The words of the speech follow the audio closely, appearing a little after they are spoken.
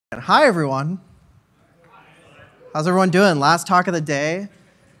Hi, everyone. How's everyone doing? Last talk of the day.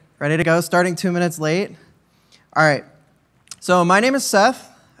 Ready to go? Starting 2 minutes late. All right. So my name is Seth.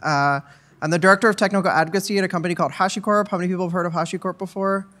 I'm the director of technical advocacy at a company called HashiCorp. How many people have heard of HashiCorp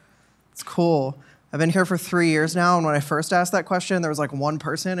before? It's cool. I've been here for 3 years now, and when I first asked that question, there was like one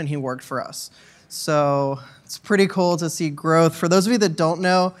person, and he worked for us. So it's pretty cool to see growth. For those of you that don't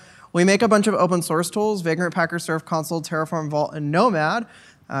know, we make a bunch of open source tools: Vagrant, Packer, Surf, Console, Terraform, Vault, and Nomad.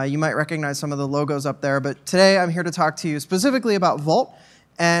 You might recognize some of the logos up there, but today I'm here to talk to you specifically about Vault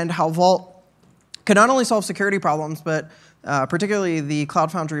and how Vault can not only solve security problems, but particularly the Cloud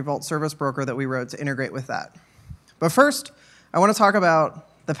Foundry Vault service broker that we wrote to integrate with that. But first, I want to talk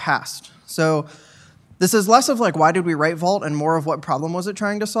about the past. So this is less of like, why did we write Vault, and more of what problem was it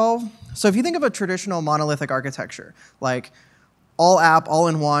trying to solve. So if you think of a traditional monolithic architecture, like all app, all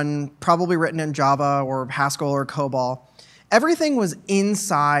in one, probably written in Java or Haskell or COBOL, everything was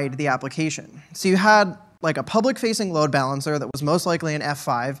inside the application. So you had like a public-facing load balancer that was most likely an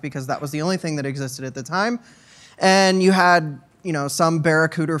F5 because that was the only thing that existed at the time. And you had some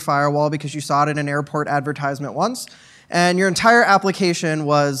Barracuda firewall because you saw it in an airport advertisement once. And your entire application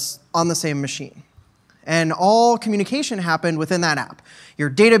was on the same machine. And all communication happened within that app. Your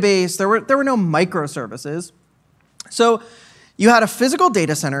database, there were no microservices. So you had a physical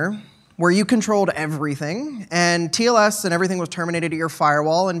data center where you controlled everything, and TLS and everything was terminated at your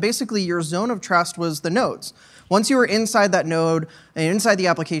firewall, and basically your zone of trust was the nodes. Once you were inside that node and inside the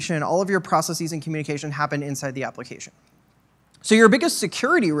application, all of your processes and communication happened inside the application. So your biggest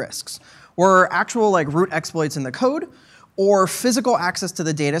security risks were actual root exploits in the code, or physical access to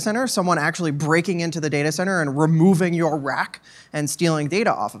the data center, someone actually breaking into the data center and removing your rack and stealing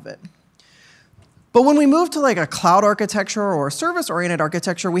data off of it. But when we move to a cloud architecture or a service-oriented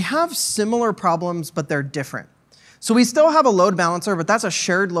architecture, we have similar problems, but they're different. So we still have a load balancer, but that's a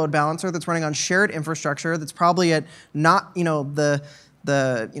shared load balancer that's running on shared infrastructure that's probably at not the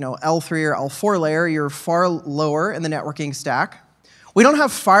L3 or L4 layer. You're far lower in the networking stack. We don't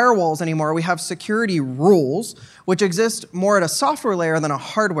have firewalls anymore. We have security rules, which exist more at a software layer than a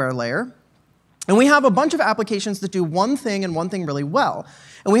hardware layer. And we have a bunch of applications that do one thing and one thing really well.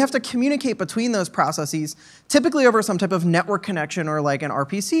 And we have to communicate between those processes, typically over some type of network connection or like an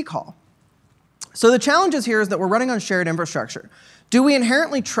RPC call. So the challenge here is that we're running on shared infrastructure. Do we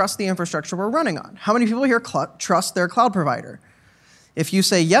inherently trust the infrastructure we're running on? How many people here trust their cloud provider? If you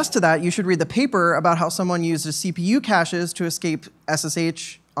say yes to that, you should read the paper about how someone used CPU caches to escape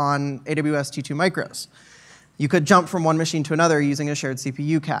SSH on AWS T2 micros. You could jump from one machine to another using a shared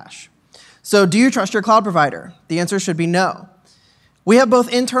CPU cache. So do you trust your cloud provider? The answer should be no. We have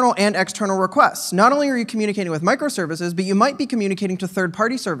both internal and external requests. Not only are you communicating with microservices, but you might be communicating to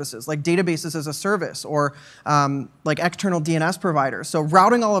third-party services, like databases as a service, or like external DNS providers. So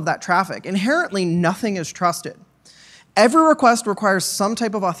routing all of that traffic. Inherently, nothing is trusted. Every request requires some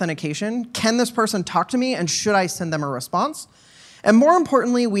type of authentication. Can this person talk to me, and should I send them a response? And more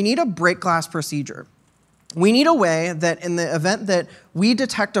importantly, we need a break glass procedure. We need a way that in the event that we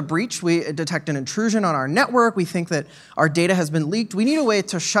detect a breach, we detect an intrusion on our network, we think that our data has been leaked, we need a way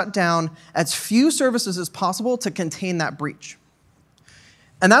to shut down as few services as possible to contain that breach.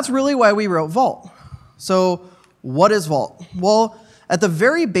 And that's really why we wrote Vault. So what is Vault? Well, at the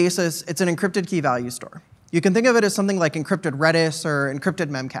very basis, it's an encrypted key value store. You can think of it as something like encrypted Redis or encrypted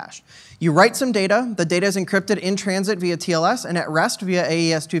memcache. You write some data, the data is encrypted in transit via TLS and at rest via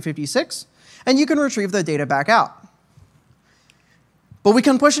AES 256. And you can retrieve the data back out. But we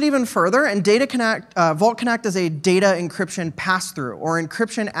can push it even further, and Vault can act as a data encryption pass-through, or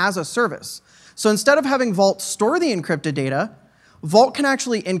encryption as a service. So instead of having Vault store the encrypted data, Vault can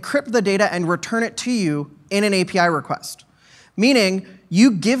actually encrypt the data and return it to you in an API request. Meaning,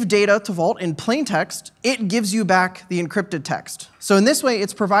 you give data to Vault in plain text, it gives you back the encrypted text. So in this way,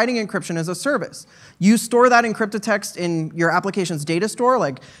 it's providing encryption as a service. You store that encrypted text in your application's data store,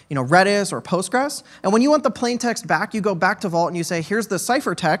 like Redis or Postgres, and when you want the plain text back, you go back to Vault and you say, here's the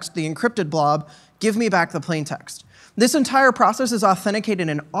ciphertext, the encrypted blob, give me back the plain text. This entire process is authenticated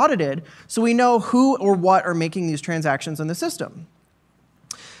and audited, so we know who or what are making these transactions in the system.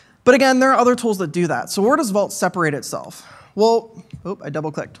 But again, there are other tools that do that. So where does Vault separate itself? Well, I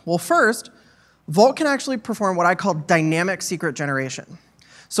double-clicked. Well, first, Vault can actually perform what I call dynamic secret generation.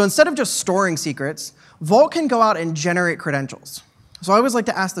 So instead of just storing secrets, Vault can go out and generate credentials. So I always like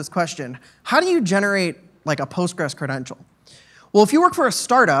to ask this question: how do you generate like a Postgres credential? Well, if you work for a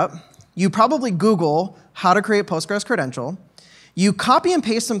startup, you probably Google how to create Postgres credential. You copy and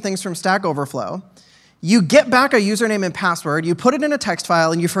paste some things from Stack Overflow. You get back a username and password, you put it in a text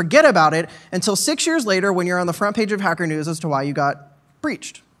file, and you forget about it until 6 years later when you're on the front page of Hacker News as to why you got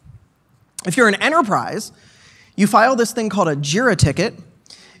breached. If you're an enterprise, you file this thing called a JIRA ticket,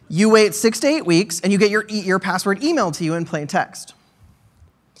 you wait 6 to 8 weeks, and you get your password emailed to you in plain text.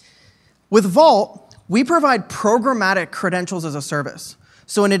 With Vault, we provide programmatic credentials as a service.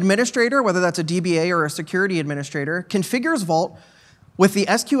 So an administrator, whether that's a DBA or a security administrator, configures Vault with the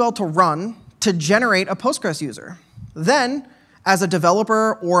SQL to run to generate a Postgres user. Then, as a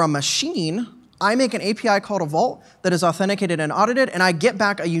developer or a machine, I make an API call to Vault that is authenticated and audited, and I get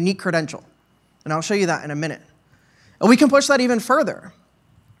back a unique credential. And I'll show you that in a minute. And we can push that even further.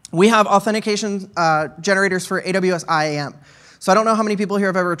 We have authentication generators for AWS IAM. So I don't know how many people here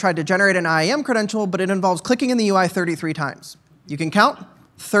have ever tried to generate an IAM credential, but it involves clicking in the UI 33 times. You can count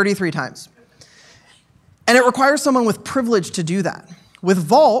 33 times. And it requires someone with privilege to do that. With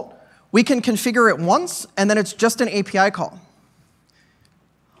Vault, we can configure it once, and then it's just an API call.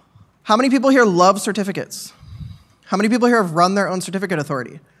 How many people here love certificates? How many people here have run their own certificate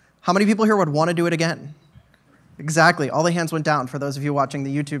authority? How many people here would want to do it again? Exactly. All the hands went down for those of you watching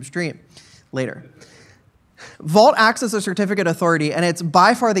the YouTube stream later. Vault acts as a certificate authority, and it's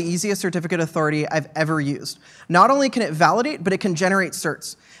by far the easiest certificate authority I've ever used. Not only can it validate, but it can generate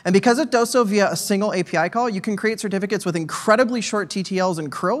certs. And because it does so via a single API call, you can create certificates with incredibly short TTLs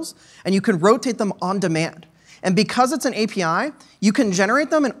and crills, and you can rotate them on demand. And because it's an API, you can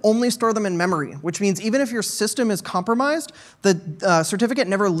generate them and only store them in memory, which means even if your system is compromised, the certificate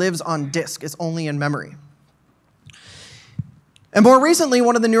never lives on disk. It's only in memory. And more recently,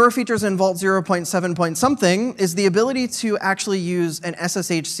 one of the newer features in Vault 0.7 point something is the ability to actually use an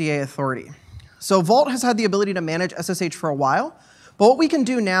SSH CA authority. So Vault has had the ability to manage SSH for a while, but what we can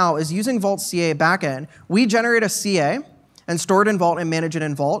do now is using Vault CA backend, we generate a CA and store it in Vault and manage it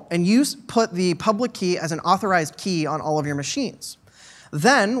in Vault, and you put the public key as an authorized key on all of your machines.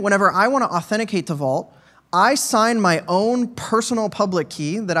 Then, whenever I want to authenticate to Vault, I sign my own personal public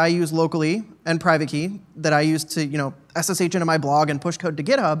key that I use locally and private key that I use to SSH into my blog and push code to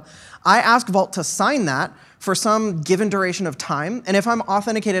GitHub. I ask Vault to sign that for some given duration of time. And if I'm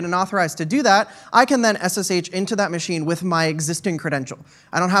authenticated and authorized to do that, I can then SSH into that machine with my existing credential.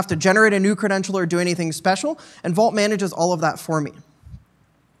 I don't have to generate a new credential or do anything special. And Vault manages all of that for me.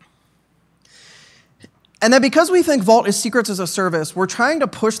 And then because we think Vault is secrets as a service, we're trying to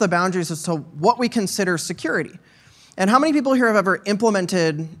push the boundaries as to what we consider security. And how many people here have ever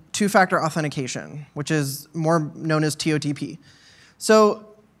implemented two-factor authentication, which is more known as TOTP? So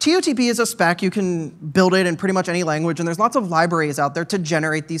TOTP is a spec. You can build it in pretty much any language, and there's lots of libraries out there to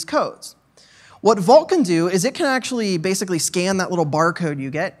generate these codes. What Vault can do is it can actually basically scan that little barcode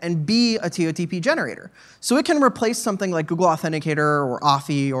you get and be a TOTP generator. So it can replace something like Google Authenticator or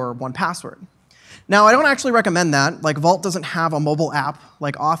Authy or 1Password. Now, I don't actually recommend that. Like, Vault doesn't have a mobile app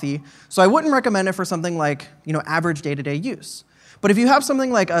like Authy, so I wouldn't recommend it for something like average day-to-day use. But if you have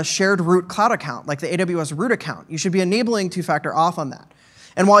something like a shared root cloud account, like the AWS root account, you should be enabling two-factor auth on that.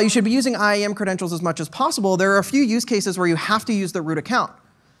 And while you should be using IAM credentials as much as possible, there are a few use cases where you have to use the root account.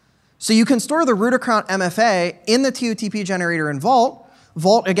 So you can store the root account MFA in the TOTP generator in Vault.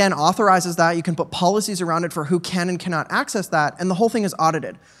 Vault, again, authorizes that. You can put policies around it for who can and cannot access that, and the whole thing is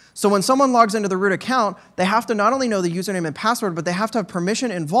audited. So when someone logs into the root account, they have to not only know the username and password, but they have to have permission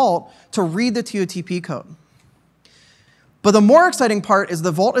in Vault to read the TOTP code. But the more exciting part is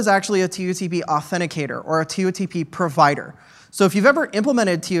the Vault is actually a TOTP authenticator or a TOTP provider. So if you've ever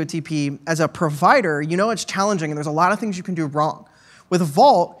implemented TOTP as a provider, you know it's challenging and there's a lot of things you can do wrong. With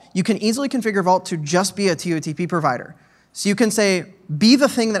Vault, you can easily configure Vault to just be a TOTP provider. So you can say, be the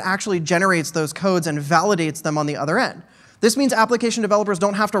thing that actually generates those codes and validates them on the other end. This means application developers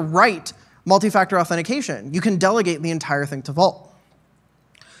don't have to write multi-factor authentication. You can delegate the entire thing to Vault.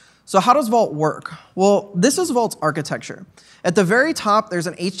 So how does Vault work? Well, this is Vault's architecture. At the very top, there's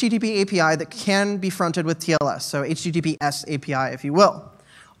an HTTP API that can be fronted with TLS, so HTTPS API, if you will.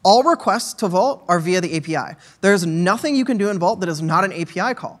 All requests to Vault are via the API. There's nothing you can do in Vault that is not an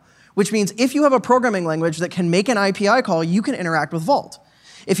API call, which means if you have a programming language that can make an API call, you can interact with Vault.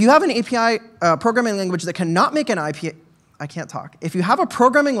 If you have an API programming language that cannot make an If you have a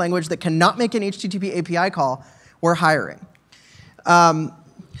programming language that cannot make an HTTP API call, we're hiring.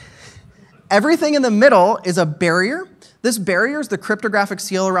 Everything in the middle is a barrier. This barrier is the cryptographic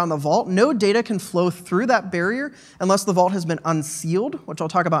seal around the Vault. No data can flow through that barrier unless the Vault has been unsealed, which I'll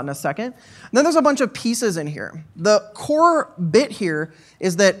talk about in a second. And then there's a bunch of pieces in here. The core bit here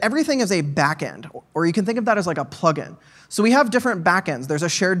is that everything is a backend, or you can think of that as like a plugin. So we have different backends. There's a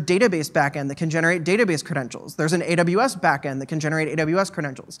shared database backend that can generate database credentials. There's an AWS backend that can generate AWS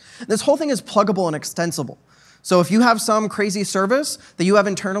credentials. This whole thing is pluggable and extensible. So if you have some crazy service that you have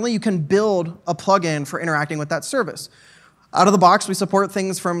internally, you can build a plugin for interacting with that service. Out of the box, we support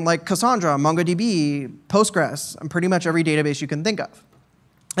things from like Cassandra, MongoDB, Postgres, and pretty much every database you can think of.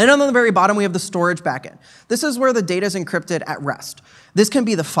 And on the very bottom, we have the storage backend. This is where the data is encrypted at rest. This can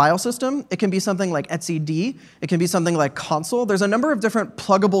be the file system. It can be something like etcd. It can be something like console. There's a number of different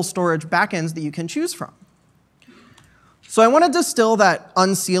pluggable storage backends that you can choose from. So I want to distill that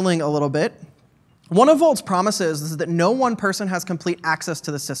unsealing a little bit. One of Vault's promises is that no one person has complete access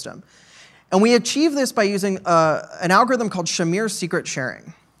to the system. And we achieve this by using an algorithm called Shamir secret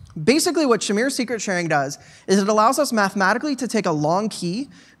sharing. Basically, what Shamir secret sharing does is it allows us mathematically to take a long key,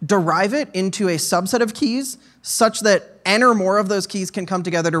 derive it into a subset of keys, such that n or more of those keys can come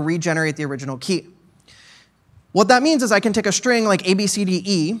together to regenerate the original key. What that means is I can take a string like A, B, C, D,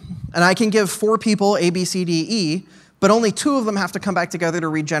 E, and I can give 4 people A, B, C, D, E, but only 2 of them have to come back together to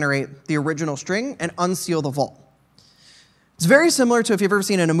regenerate the original string and unseal the vault. It's very similar to if you've ever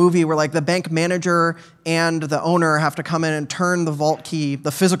seen in a movie where like the bank manager and the owner have to come in and turn the vault key,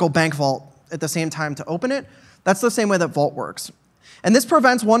 the physical bank vault, at the same time to open it. That's the same way that Vault works. And this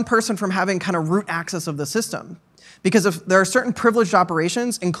prevents one person from having kind of root access of the system. Because if there are certain privileged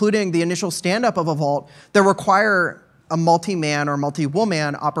operations, including the initial stand-up of a vault, that require a multi-man or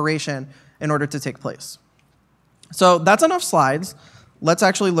multi-woman operation in order to take place. So that's enough slides. Let's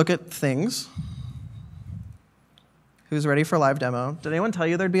actually look at things. Who's ready for a live demo? Did anyone tell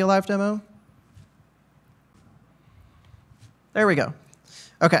you there'd be a live demo? There we go.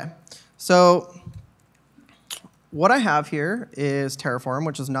 OK, so what I have here is Terraform,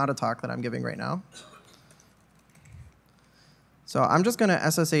 which is not a talk that I'm giving right now. So I'm just going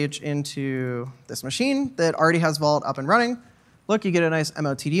to SSH into this machine that already has Vault up and running. Look, you get a nice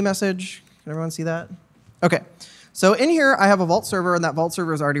MOTD message. Can everyone see that? OK. So in here, I have a Vault server, and that Vault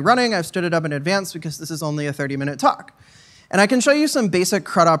server is already running. I've stood it up in advance because this is only a 30-minute talk. And I can show you some basic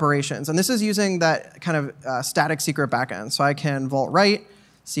CRUD operations. And this is using that kind of static secret backend. So I can vault write,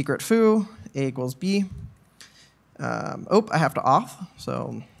 secret foo, A equals B. Oh, I have to auth.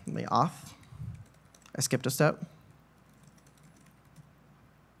 So let me auth. I skipped a step.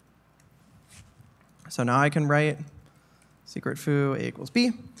 So now I can write secret foo, A equals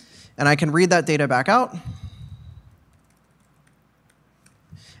B. And I can read that data back out.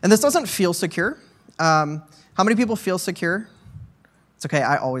 And this doesn't feel secure. How many people feel secure? It's OK,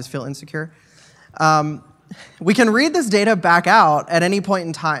 I always feel insecure. We can read this data back out at any point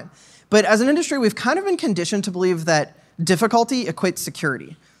in time. But as an industry, we've kind of been conditioned to believe that difficulty equates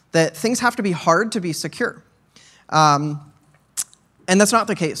security, that things have to be hard to be secure. And that's not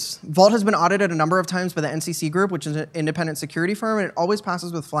the case. Vault has been audited a number of times by the NCC Group, which is an independent security firm, and it always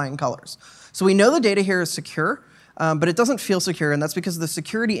passes with flying colors. So we know the data here is secure. But it doesn't feel secure, and that's because the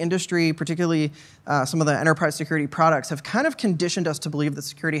security industry, particularly some of the enterprise security products, have kind of conditioned us to believe that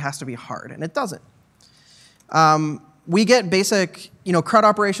security has to be hard, and it doesn't. We get basic CRUD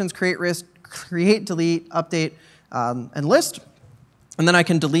operations, create, delete, update, and list, and then I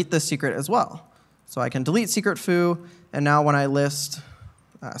can delete this secret as well. So I can delete secret foo, and now when I list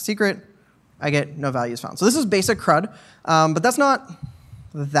secret, I get no values found. So this is basic CRUD, but that's not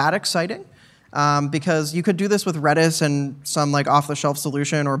that exciting. Because you could do this with Redis and some like off-the-shelf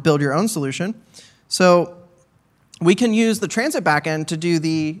solution or build your own solution. So we can use the transit backend to do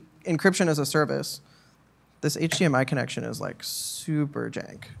the encryption as a service. This HDMI connection is like super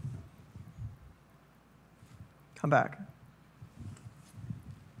jank. Come back.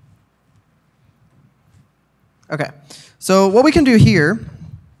 OK, so what we can do here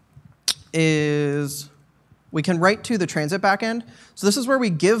is we can write to the transit backend. So this is where we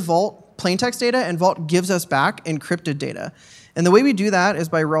give Vault plaintext data, and Vault gives us back encrypted data. And the way we do that is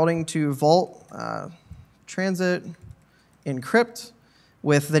by routing to Vault transit encrypt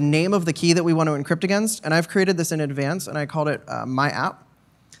with the name of the key that we want to encrypt against. And I've created this in advance, and I called it my app.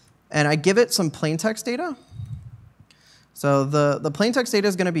 And I give it some plaintext data. So the plaintext data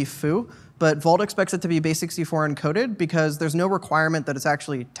is going to be foo, but Vault expects it to be base64 encoded because there's no requirement that it's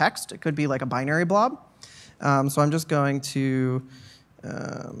actually text. It could be like a binary blob. So I'm just going to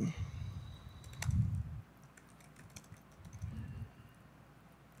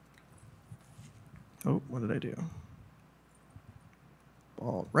oh, what did I do?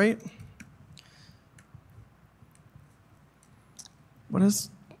 All right. What is?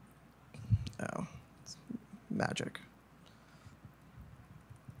 Oh, it's magic.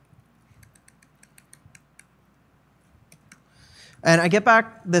 And I get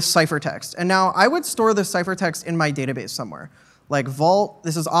back this ciphertext. And now I would store this ciphertext in my database somewhere. Like Vault,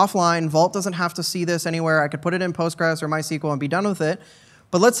 this is offline. Vault doesn't have to see this anywhere. I could put it in Postgres or MySQL and be done with it.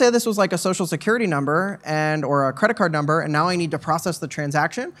 But let's say this was like a social security number or a credit card number, and now I need to process the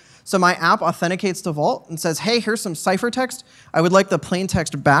transaction. So my app authenticates to Vault and says, hey, here's some ciphertext. I would like the plain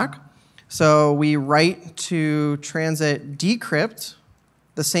text back. So we write to transit decrypt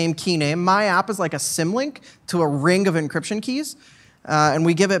the same key name. My app is like a symlink to a ring of encryption keys. And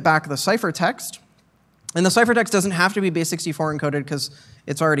we give it back the ciphertext. And the ciphertext doesn't have to be base64 encoded because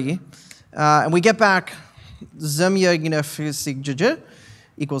it's already. And we get back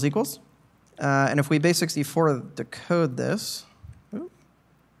equals equals. And if we base64 decode this,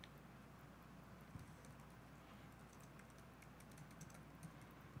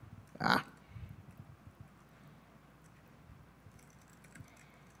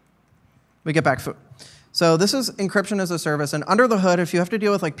 we get back foo. So this is encryption as a service. And under the hood, if you have to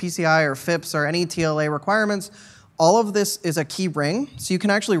deal with like PCI or FIPS or any TLA requirements, all of this is a key ring. So you can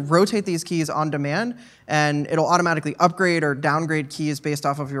actually rotate these keys on demand, and it'll automatically upgrade or downgrade keys based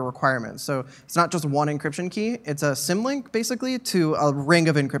off of your requirements. So it's not just one encryption key. It's a symlink, basically, to a ring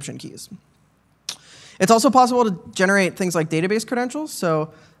of encryption keys. It's also possible to generate things like database credentials.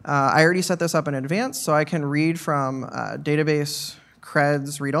 So I already set this up in advance, so I can read from database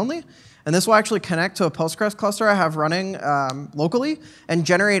creds read-only. And this will actually connect to a Postgres cluster I have running locally and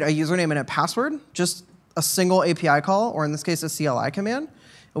generate a username and a password, just a single API call, or in this case, a CLI command.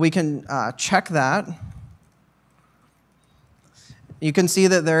 And we can check that. You can see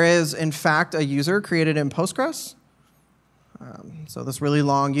that there is, in fact, a user created in Postgres. So this really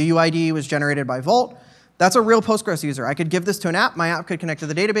long UUID was generated by Vault. That's a real Postgres user. I could give this to an app. My app could connect to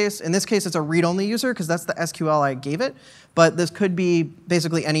the database. In this case, it's a read-only user because that's the SQL I gave it. But this could be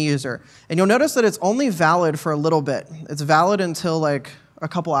basically any user. And you'll notice that it's only valid for a little bit. It's valid until like a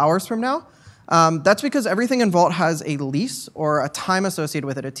couple hours from now. That's because everything in Vault has a lease or a time associated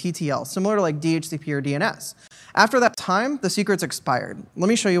with it, a TTL, similar to like DHCP or DNS. After that time, the secret's expired. Let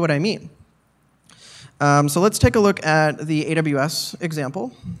me show you what I mean. So let's take a look at the AWS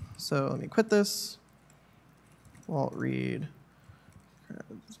example. So let me quit this. Vault read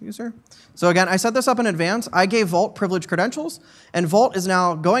user. So again, I set this up in advance. I gave Vault privileged credentials, and Vault is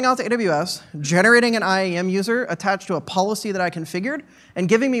now going out to AWS, generating an IAM user attached to a policy that I configured, and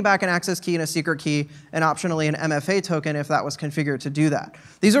giving me back an access key and a secret key, and optionally an MFA token if that was configured to do that.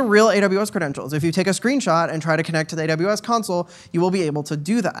 These are real AWS credentials. If you take a screenshot and try to connect to the AWS console, you will be able to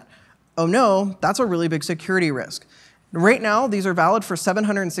do that. Oh no, that's a really big security risk. Right now, these are valid for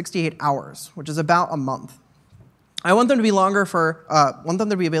 768 hours, which is about a month. I want them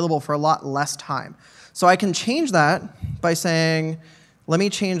to be available for a lot less time. So I can change that by saying, let me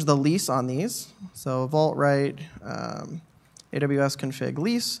change the lease on these. So Vault write AWS config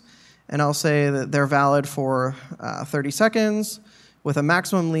lease, and I'll say that they're valid for 30 seconds with a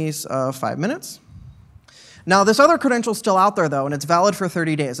maximum lease of 5 minutes. Now this other credential is still out there though, and it's valid for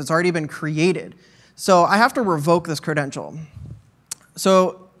 30 days. It's already been created. So I have to revoke this credential.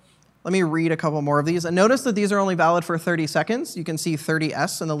 So let me read a couple more of these. And notice that these are only valid for 30 seconds. You can see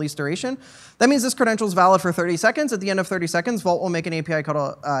 30s in the lease duration. That means this credential is valid for 30 seconds. At the end of 30 seconds, Vault will make an API call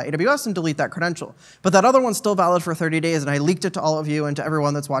to AWS and delete that credential. But that other one's still valid for 30 days, and I leaked it to all of you and to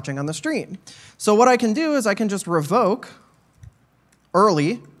everyone that's watching on the stream. So what I can do is I can just revoke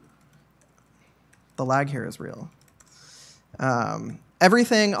early. The lag here is real.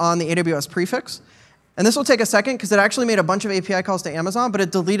 Everything on the AWS prefix. And this will take a second because it actually made a bunch of API calls to Amazon, but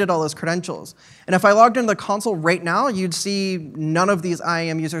it deleted all those credentials. And if I logged into the console right now, you'd see none of these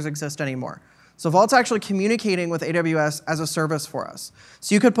IAM users exist anymore. So Vault's actually communicating with AWS as a service for us.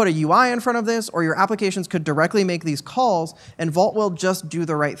 So you could put a UI in front of this, or your applications could directly make these calls, and Vault will just do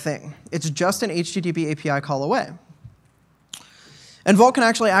the right thing. It's just an HTTP API call away. And Vault can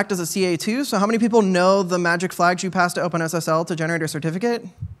actually act as a CA too. So how many people know the magic flags you pass to OpenSSL to generate a certificate?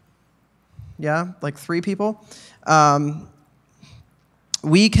 Yeah, like 3 people.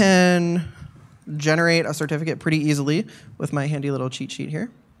 We can generate a certificate pretty easily with my handy little cheat sheet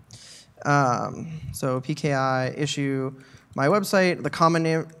here. So PKI issue my website. The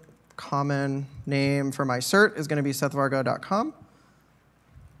common name for my cert is going to be sethvargo.com.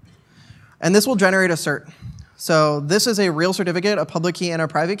 And this will generate a cert. So this is a real certificate, a public key and a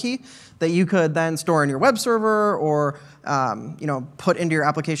private key that you could then store in your web server or put into your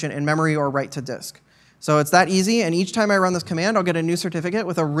application in memory or write to disk. So it's that easy, and each time I run this command, I'll get a new certificate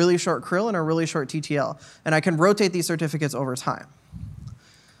with a really short CRIL and a really short TTL. And I can rotate these certificates over time.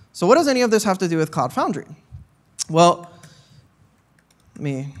 So what does any of this have to do with Cloud Foundry? Well, let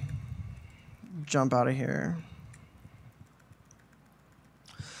me jump out of here.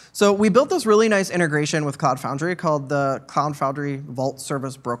 So we built this really nice integration with Cloud Foundry called the Cloud Foundry Vault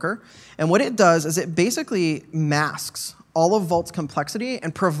Service Broker. And what it does is it basically masks all of Vault's complexity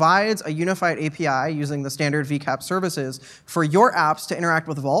and provides a unified API using the standard VCAP services for your apps to interact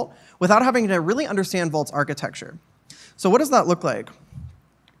with Vault without having to really understand Vault's architecture. So what does that look like?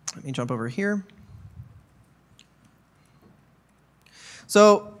 Let me jump over here.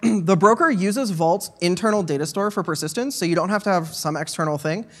 So the broker uses Vault's internal data store for persistence, so you don't have to have some external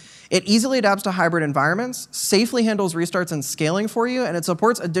thing. It easily adapts to hybrid environments, safely handles restarts and scaling for you, and it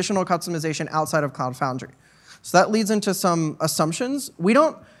supports additional customization outside of Cloud Foundry. So that leads into some assumptions. We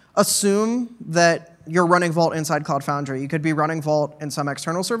don't assume that you're running Vault inside Cloud Foundry. You could be running Vault in some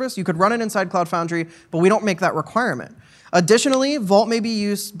external service. You could run it inside Cloud Foundry, but we don't make that requirement. Additionally, Vault may be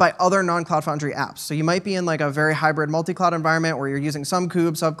used by other non-Cloud Foundry apps. So you might be in like a very hybrid multi-cloud environment where you're using some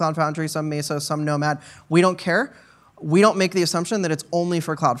Kube, some Cloud Foundry, some Mesa, some Nomad. We don't care. We don't make the assumption that it's only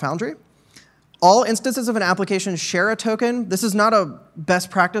for Cloud Foundry. All instances of an application share a token. This is not a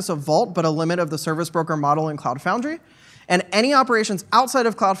best practice of Vault, but a limit of the service broker model in Cloud Foundry. And any operations outside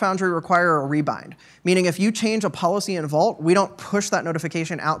of Cloud Foundry require a rebind, meaning if you change a policy in Vault, we don't push that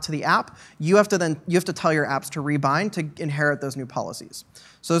notification out to the app. You have to tell your apps to rebind to inherit those new policies.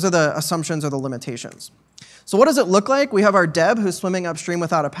 So those are the assumptions or the limitations. So what does it look like? We have our deb who's swimming upstream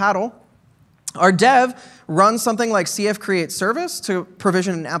without a paddle. Our dev runs something like CF create service to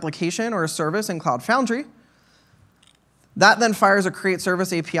provision an application or a service in Cloud Foundry. That then fires a create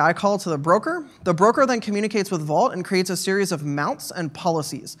service API call to the broker. The broker then communicates with Vault and creates a series of mounts and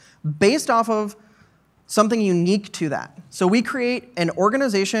policies based off of something unique to that. So we create an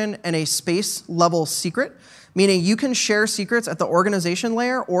organization and a space level secret, meaning you can share secrets at the organization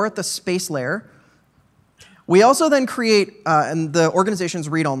layer or at the space layer. We also then create, and the organization's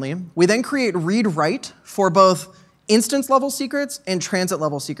read-only, we then create read-write for both instance-level secrets and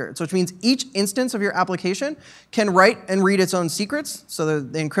transit-level secrets, which means each instance of your application can write and read its own secrets, so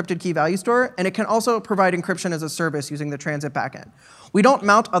the encrypted key value store, and it can also provide encryption as a service using the transit backend. We don't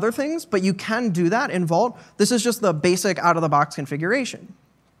mount other things, but you can do that in Vault. This is just the basic out-of-the-box configuration.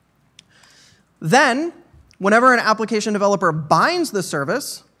 Then, whenever an application developer binds the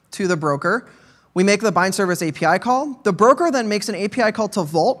service to the broker, we make the bind service API call. The broker then makes an API call to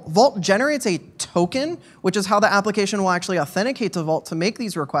Vault. Vault generates a token, which is how the application will actually authenticate to Vault to make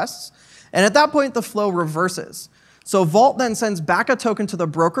these requests. And at that point, the flow reverses. So Vault then sends back a token to the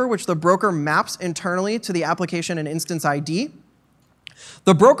broker, which the broker maps internally to the application and instance ID.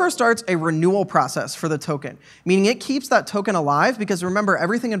 The broker starts a renewal process for the token, meaning it keeps that token alive because remember,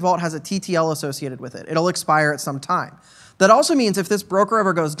 everything in Vault has a TTL associated with it. It'll expire at some time. That also means if this broker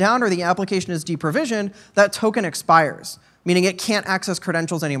ever goes down or the application is deprovisioned, that token expires, meaning it can't access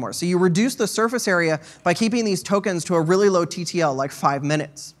credentials anymore. So you reduce the surface area by keeping these tokens to a really low TTL, like 5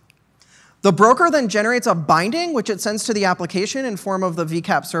 minutes. The broker then generates a binding, which it sends to the application in form of the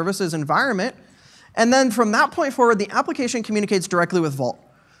VCAP services environment. And then from that point forward, the application communicates directly with Vault.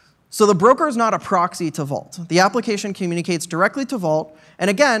 So the broker is not a proxy to Vault. The application communicates directly to Vault. And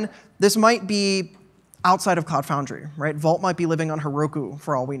again, this might be outside of Cloud Foundry, right? Vault might be living on Heroku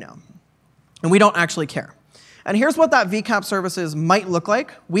for all we know. And we don't actually care. And here's what that VCAP services might look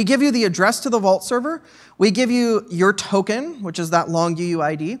like. We give you the address to the Vault server. We give you your token, which is that long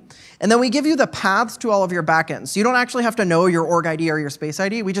UUID. And then we give you the paths to all of your backends. So you don't actually have to know your org ID or your space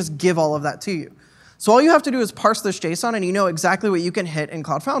ID. We just give all of that to you. So all you have to do is parse this JSON, and you know exactly what you can hit in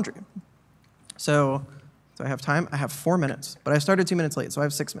Cloud Foundry. So do I have time? I have 4 minutes. But I started 2 minutes late, so I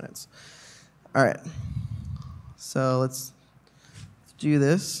have 6 minutes. All right. So let's do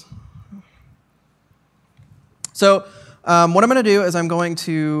this. So what I'm going to do is I'm going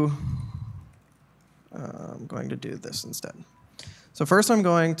to do this instead. So first I'm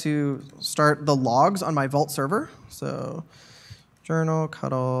going to start the logs on my Vault server. So journal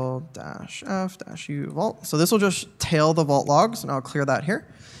cuddle -f -u Vault. So this will just tail the Vault logs, and I'll clear that here.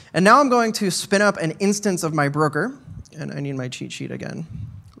 And now I'm going to spin up an instance of my broker. And I need my cheat sheet again.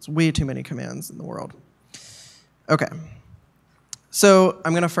 There's way too many commands in the world. OK. So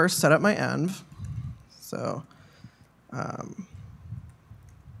I'm going to first set up my env. So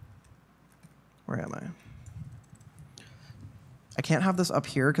where am I? I can't have this up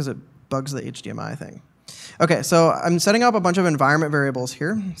here because it bugs the HDMI thing. OK, so I'm setting up a bunch of environment variables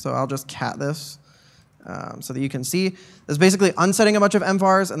here. So I'll just cat this so that you can see. This is basically unsetting a bunch of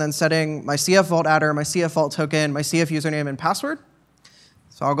mvars and then setting my CF Vault adder, my CF Vault token, my CF username and password.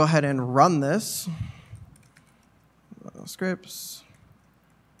 So I'll go ahead and run this. Scripts.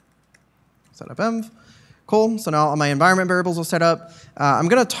 Set up env. Cool. So now all my environment variables will set up. I'm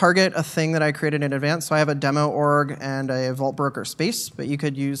going to target a thing that I created in advance. So I have a demo org and a Vault broker space, but you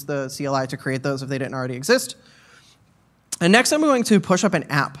could use the CLI to create those if they didn't already exist. And next I'm going to push up an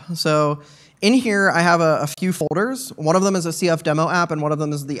app. So In here, I have a few folders. One of them is a CF demo app, and one of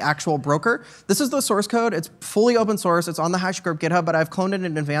them is the actual broker. This is the source code. It's fully open source. It's on the HashiCorp GitHub, but I've cloned it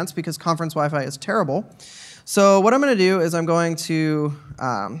in advance because conference Wi-Fi is terrible. So what I'm going to do is I'm going to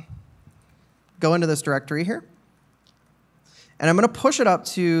go into this directory here. And I'm going to push it up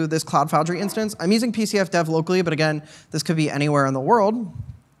to this Cloud Foundry instance. I'm using PCF dev locally, but again, this could be anywhere in the world.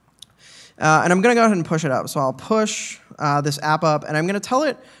 And I'm going to go ahead and push it up. So I'll push this app up, and I'm going to tell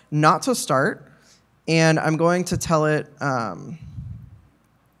it not to start, and I'm going to tell it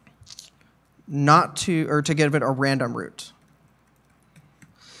to give it a random route.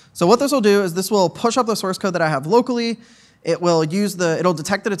 So what this will do is this will push up the source code that I have locally. It'll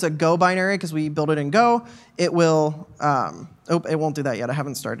detect that it's a Go binary because we built it in Go. It will, it won't do that yet. I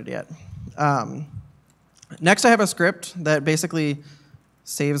haven't started yet. Next, I have a script that basically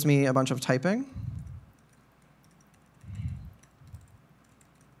saves me a bunch of typing.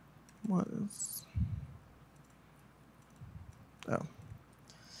 What is? Oh.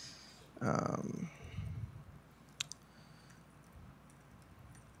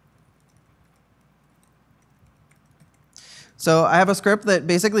 So I have a script that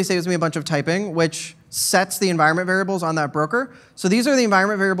basically saves me a bunch of typing, which sets the environment variables on that broker. So these are the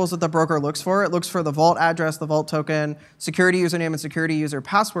environment variables that the broker looks for. It looks for the vault address, the vault token, security username, and security user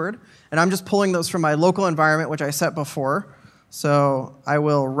password. And I'm just pulling those from my local environment, which I set before. So I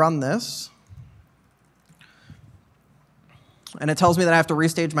will run this. And it tells me that I have to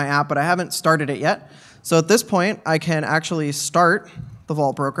restage my app, but I haven't started it yet. So at this point, I can actually start the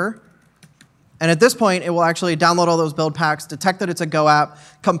vault broker. And at this point, it will actually download all those build packs, detect that it's a Go app,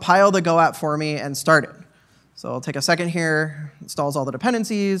 compile the Go app for me, and start it. So I'll take a second here, installs all the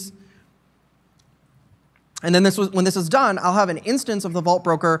dependencies. And then when this is done, I'll have an instance of the vault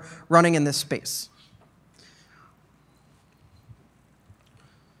broker running in this space.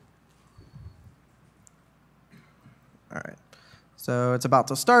 All right. So it's about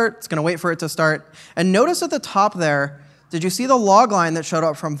to start. It's going to wait for it to start. And notice at the top there, did you see the log line that showed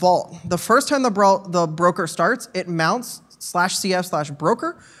up from Vault? The first time the broker starts, it mounts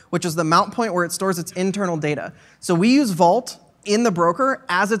 /cf/broker, which is the mount point where it stores its internal data. So we use Vault in the broker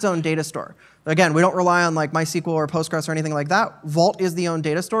as its own data store. Again, we don't rely on like MySQL or Postgres or anything like that. Vault is the own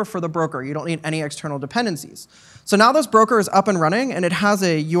data store for the broker. You don't need any external dependencies. So now this broker is up and running, and it has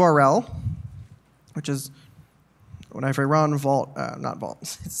a URL, which is when I run Vault, not Vault,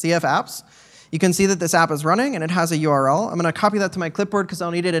 CF apps. You can see that this app is running, and it has a URL. I'm going to copy that to my clipboard because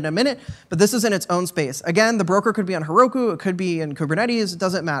I'll need it in a minute, but this is in its own space. Again, the broker could be on Heroku. It could be in Kubernetes. It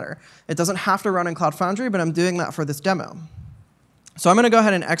doesn't matter. It doesn't have to run in Cloud Foundry, but I'm doing that for this demo. So I'm going to go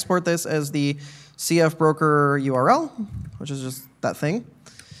ahead and export this as the CF broker URL, which is just that thing.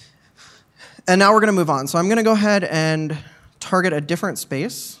 And now we're going to move on. So I'm going to go ahead and target a different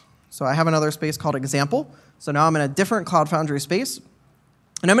space. So I have another space called example. So now I'm in a different Cloud Foundry space.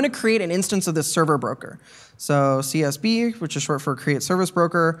 And I'm going to create an instance of this server broker. So CSB, which is short for create service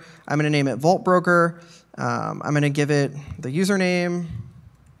broker. I'm going to name it Vault Broker. I'm going to give it the username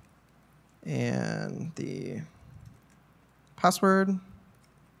and the password.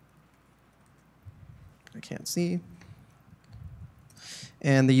 I can't see.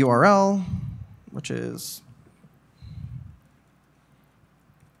 And the URL, which is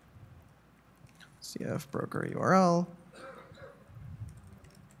CF broker URL.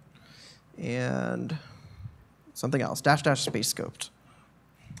 And something else, -- space scoped.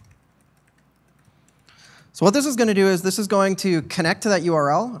 So what this is going to do is this is going to connect to that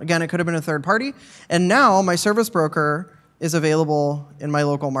URL. Again, it could have been a third party. And now my service broker is available in my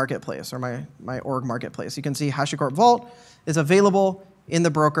local marketplace or my org marketplace. You can see HashiCorp Vault is available in the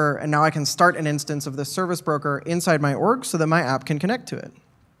broker. And now I can start an instance of this service broker inside my org so that my app can connect to it.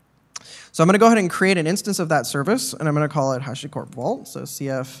 So I'm going to go ahead and create an instance of that service. And I'm going to call it HashiCorp Vault. So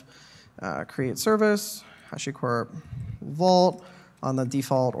CF create service, HashiCorp Vault on the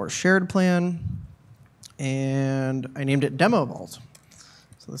default or shared plan. And I named it Demo Vault.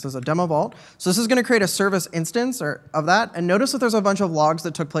 So this is a Demo Vault. So this is going to create a service instance of that. And notice that there's a bunch of logs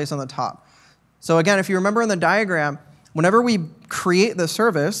that took place on the top. So again, if you remember in the diagram, whenever we create the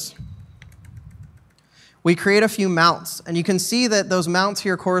service, we create a few mounts. And you can see that those mounts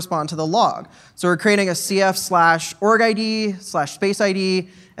here correspond to the log. So we're creating a CF/org ID, /space ID,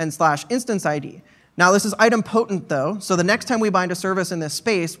 and /instance ID. Now this is idempotent though, so the next time we bind a service in this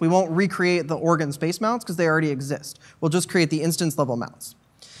space, we won't recreate the org and space mounts because they already exist. We'll just create the instance level mounts.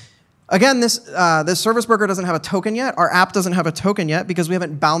 Again, this service broker doesn't have a token yet. Our app doesn't have a token yet because we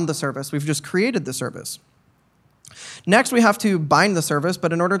haven't bound the service. We've just created the service. Next, we have to bind the service,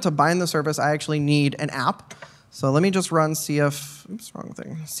 but in order to bind the service, I actually need an app. So let me just run CF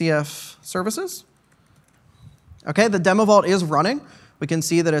services. Okay, the demo vault is running. We can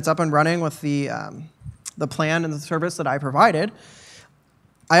see that it's up and running with the plan and the service that I provided.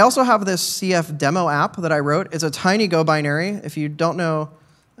 I also have this CF demo app that I wrote. It's a tiny Go binary. If you don't know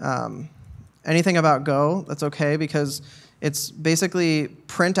anything about Go, that's okay, because it's basically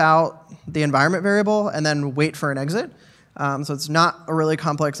print out the environment variable and then wait for an exit. So it's not a really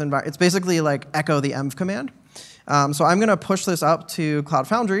complex environment. It's basically like echo the env command. So I'm going to push this up to Cloud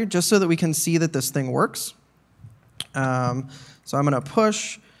Foundry just so that we can see that this thing works. So I'm going to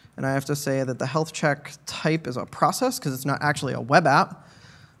push, and I have to say that the health check type is a process because it's not actually a web app.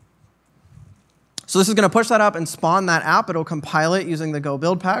 So this is going to push that up and spawn that app. It'll compile it using the Go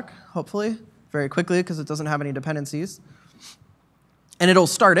build pack, hopefully, very quickly because it doesn't have any dependencies. And it'll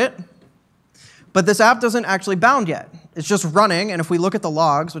start it. But this app doesn't actually bound yet. It's just running, and if we look at the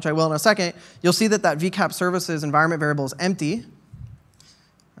logs, which I will in a second, you'll see that that vcap services environment variable is empty.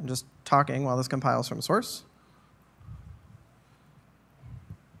 I'm just talking while this compiles from source.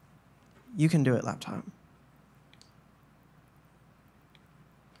 You can do it, laptop.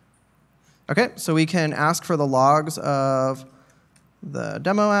 Okay, so we can ask for the logs of the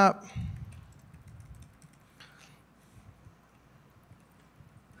demo app.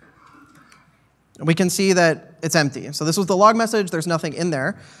 We can see that it's empty. So this was the log message. There's nothing in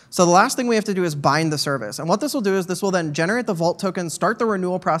there. So the last thing we have to do is bind the service. And what this will do is this will then generate the Vault token, start the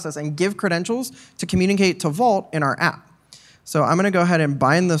renewal process, and give credentials to communicate to Vault in our app. So I'm going to go ahead and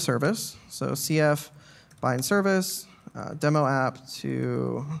bind the service. So CF bind service, demo app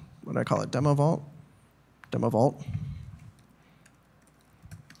to, what do I call it, demo Vault? Demo Vault.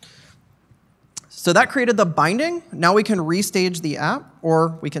 So that created the binding. Now we can restage the app,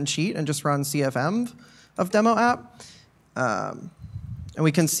 or we can cheat and just run cfm of demo app. And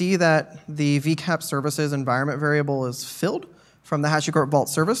we can see that the vcap services environment variable is filled from the HashiCorp Vault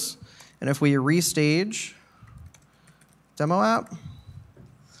service. And if we restage demo app,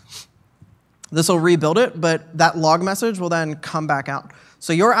 this will rebuild it, but that log message will then come back out.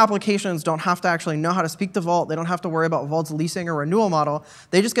 So your applications don't have to actually know how to speak to Vault. They don't have to worry about Vault's leasing or renewal model.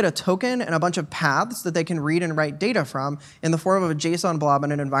 They just get a token and a bunch of paths that they can read and write data from in the form of a JSON blob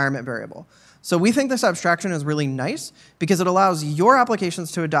and an environment variable. So we think this abstraction is really nice because it allows your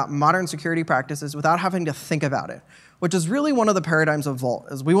applications to adopt modern security practices without having to think about it, which is really one of the paradigms of Vault,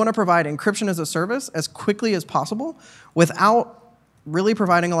 is we want to provide encryption as a service as quickly as possible without really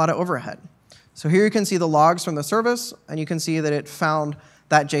providing a lot of overhead. So here you can see the logs from the service, and you can see that it found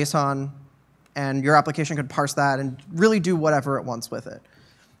that JSON, and your application could parse that and really do whatever it wants with it.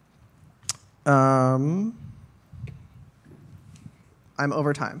 I'm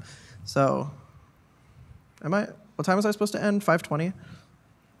over time. So what time was I supposed to end? 5:20?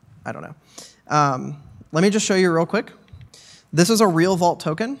 I don't know. Let me just show you real quick. This is a real Vault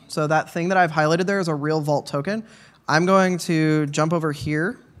token. So that thing that I've highlighted there is a real Vault token. I'm going to jump over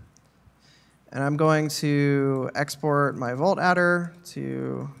here, and I'm going to export my Vault adder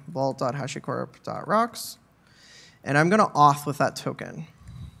to vault.hashicorp.rocks. And I'm going to auth with that token.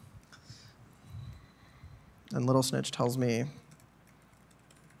 And Little Snitch tells me.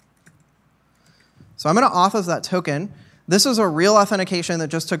 So I'm going to auth as that token. This is a real authentication that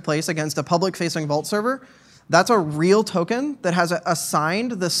just took place against a public-facing Vault server. That's a real token that has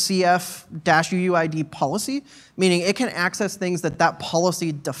assigned the CF-UUID policy, meaning it can access things that that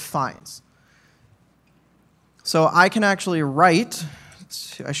policy defines. So I can actually write,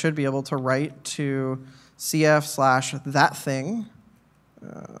 I should be able to write to CF/that thing,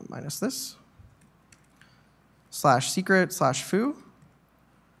 minus this, /secret/foo,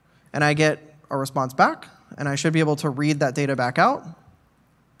 and I get a response back, and I should be able to read that data back out.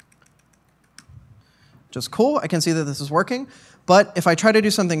 Just cool. I can see that this is working. But if I try to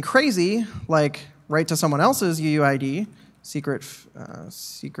do something crazy, like write to someone else's UUID, secret/foo,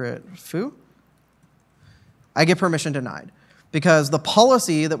 I get permission denied, because the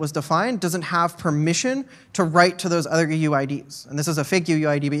policy that was defined doesn't have permission to write to those other UUIDs. And this is a fake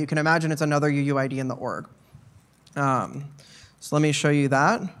UUID, but you can imagine it's another UUID in the org. So let me show you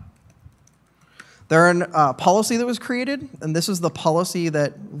that. There's a policy that was created, and this is the policy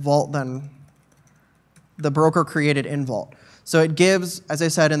that Vault then, the broker created in Vault. So it gives, as I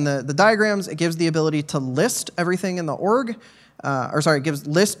said in the diagrams, it gives the ability to list everything in the org, it gives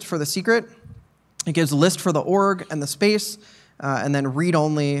list for the secret. It gives list for the org and the space, and then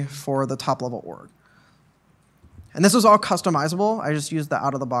read-only for the top-level org. And this is all customizable. I just used the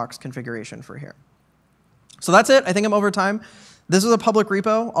out-of-the-box configuration for here. So that's it. I think I'm over time. This is a public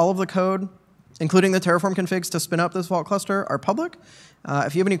repo. All of the code including the Terraform configs to spin up this Vault cluster, are public.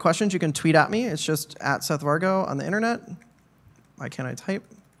 If you have any questions, you can tweet at me. It's just at Seth Vargo on the internet. Why can't I type?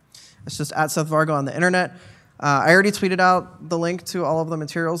 It's just at Seth Vargo on the internet. I already tweeted out the link to all of the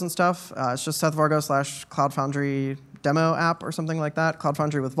materials and stuff. It's just Seth Vargo / Cloud Foundry demo app or something like that, Cloud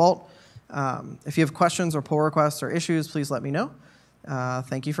Foundry with Vault. If you have questions or pull requests or issues, please let me know.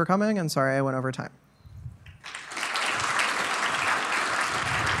 Thank you for coming, and sorry I went over time.